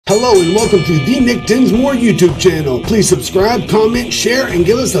Hello and welcome to the Nick Dinsmore YouTube channel. Please subscribe, comment, share, and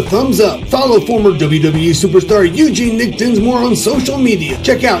give us a thumbs up. Follow former WWE superstar Eugene Nick Dinsmore on social media.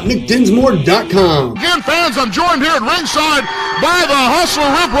 Check out nickdinsmore.com. Again, fans, I'm joined here at ringside by the Hustler,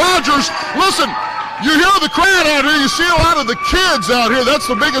 Rip Rogers. Listen, you hear the crowd out here. You see a lot of the kids out here. That's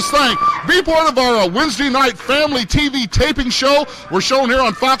the biggest thing. Be part of our Wednesday night family TV taping show. We're shown here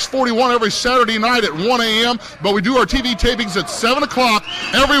on Fox 41 every Saturday night at 1 a.m., but we do our TV tapings at 7 o'clock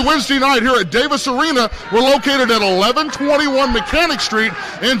every Wednesday night here at Davis Arena. We're located at 1121 Mechanic Street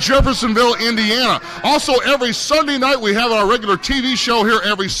in Jeffersonville, Indiana. Also, every Sunday night we have our regular TV show here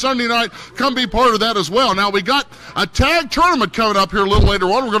every Sunday night. Come be part of that as well. Now, we got a tag tournament coming up here a little later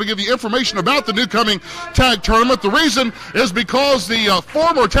on. We're going to give you information about the new coming tag tournament. The reason is because the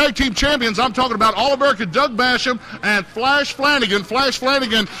former tag team champions, I'm talking about All-American Doug Basham and Flash Flanagan. Flash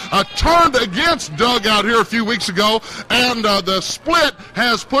Flanagan turned against Doug out here a few weeks ago, and the split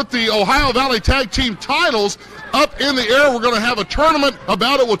has put the Ohio Valley Tag Team titles up in the air. We're going to have a tournament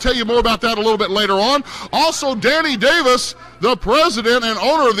about it. We'll tell you more about that a little bit later on. Also, Danny Davis, the president and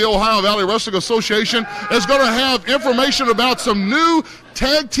owner of the Ohio Valley Wrestling Association, is going to have information about some new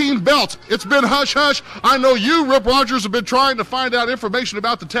tag team belts. It's been hush-hush. I know you, Rip Rogers, have been trying to find out information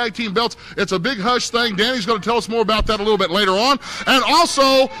about the tag team belts. It's a big hush thing. Danny's going to tell us more about that a little bit later on. And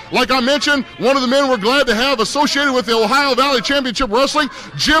also, like I mentioned, one of the men we're glad to have associated with the Ohio Valley Championship Wrestling,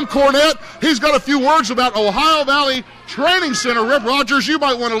 Jim Cornette. He's got a few words about Ohio Valley Training Center. Rip Rogers, you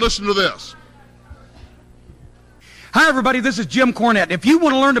might want to listen to this. Hi everybody, this is Jim Cornette. If you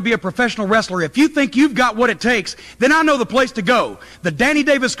want to learn to be a professional wrestler, if you think you've got what it takes, then I know the place to go. The Danny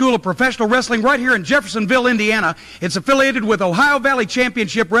Davis School of Professional Wrestling right here in Jeffersonville, Indiana. It's affiliated with Ohio Valley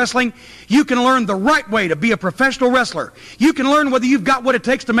Championship Wrestling. You can learn the right way to be a professional wrestler. You can learn whether you've got what it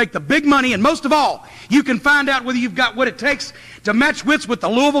takes to make the big money, and most of all, you can find out whether you've got what it takes to match wits with the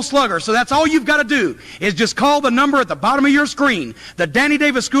Louisville Slugger. So that's all you've got to do is just call the number at the bottom of your screen. The Danny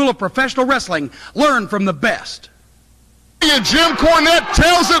Davis School of Professional Wrestling. Learn from the best. And Jim Cornette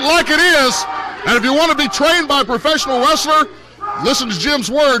tells it like it is. And if you want to be trained by a professional wrestler, listen to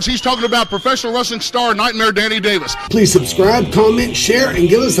Jim's words. He's talking about professional wrestling star Nightmare Danny Davis. Please subscribe, comment, share, and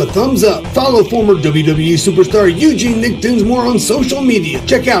give us a thumbs up. Follow former WWE superstar Eugene Nick Dinsmore on social media.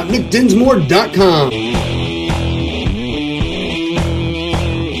 Check out nickdinsmore.com.